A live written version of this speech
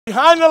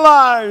Behind the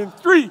line.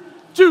 3,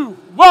 2,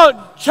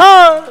 1,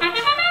 charge!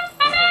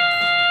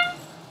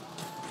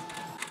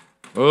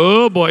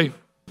 Oh, boy.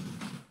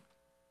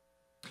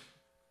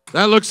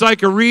 That looks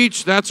like a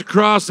reach. That's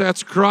across.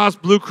 That's across.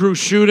 Blue crew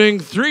shooting.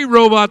 3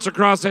 robots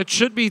across. That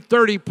should be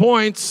 30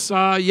 points.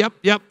 Yep.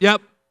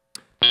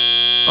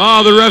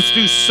 Oh, the refs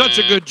do such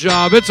a good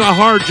job. It's a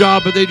hard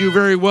job, but they do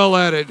very well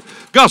at it.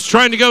 Gus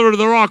trying to go to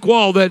the rock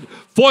wall that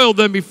foiled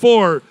them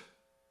before.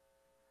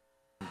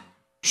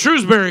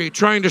 Shrewsbury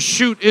trying to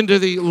shoot into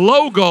the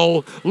low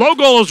goal. Low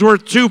goal is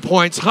worth 2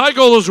 points. High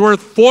goal is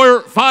worth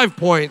 5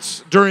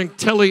 points during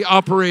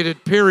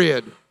tele-operated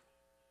period.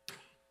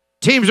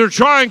 Teams are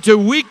trying to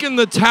weaken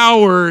the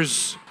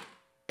towers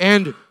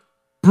and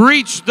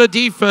breach the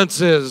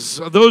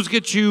defenses. Those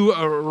get you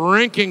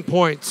ranking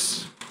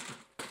points.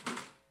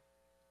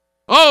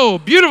 Oh,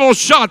 beautiful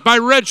shot by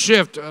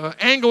Redshift,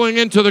 angling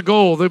into the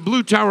goal. The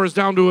blue tower is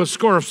down to a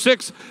score of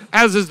 6,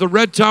 as is the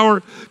red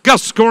tower.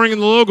 Gus scoring in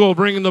the low goal,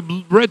 bringing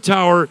the red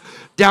tower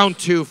down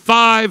to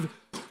 5.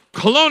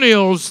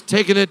 Colonials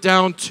taking it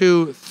down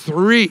to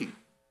 3.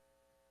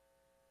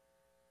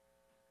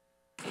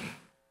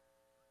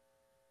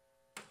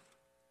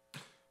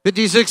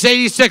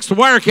 $56-86, the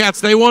Wirecats,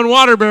 they won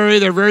Waterbury.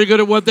 They're very good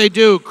at what they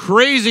do.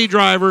 Crazy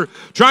driver,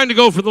 trying to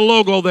go for the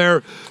low goal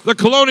there. The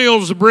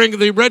Colonials bring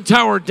the red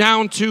tower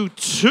down to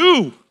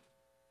 2.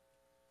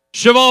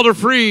 Cheval de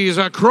Frise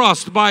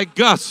crossed by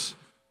Gus.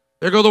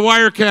 There go the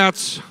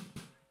Wirecats.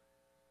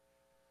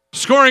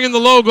 Scoring in the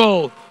low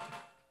goal.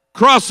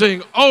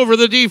 Crossing over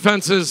the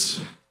defenses.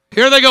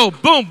 Here they go.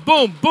 Boom,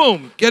 boom,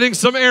 boom. Getting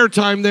some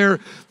airtime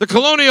there. The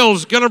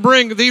Colonials going to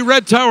bring the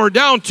red tower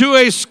down to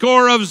a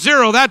score of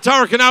 0. That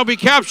tower can now be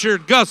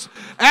captured. Gus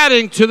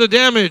adding to the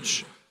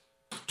damage.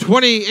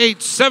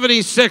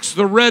 28-76.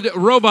 The red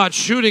robot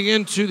shooting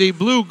into the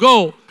blue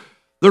goal.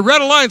 The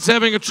Red Alliance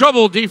having a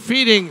trouble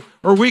defeating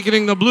or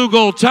weakening the blue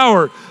goal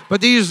tower.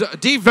 But these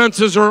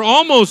defenses are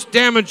almost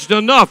damaged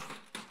enough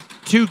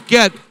to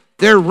get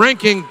their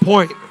ranking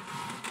point.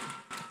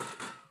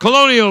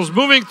 Colonials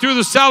moving through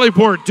the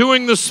Sallyport,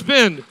 doing the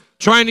spin,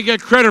 trying to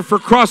get credit for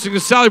crossing the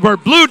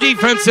Sallyport. Blue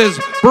defenses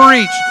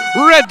breached.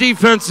 Red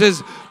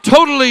defenses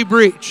totally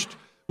breached.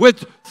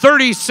 With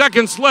 30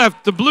 seconds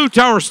left, the blue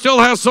tower still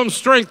has some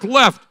strength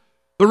left.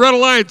 The Red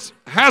Alliance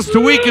has to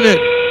weaken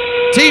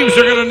it. Teams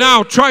are going to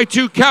now try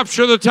to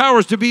capture the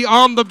towers to be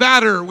on the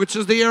batter, which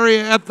is the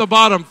area at the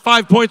bottom.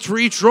 5 points for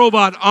each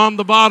robot on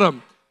the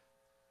bottom.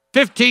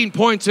 15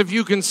 points if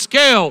you can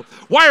scale.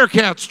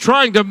 Wirecats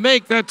trying to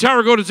make that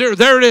tower go to 0.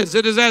 There it is.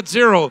 It is at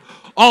 0.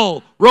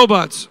 All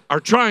robots are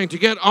trying to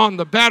get on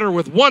the batter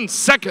with 1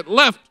 second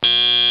left.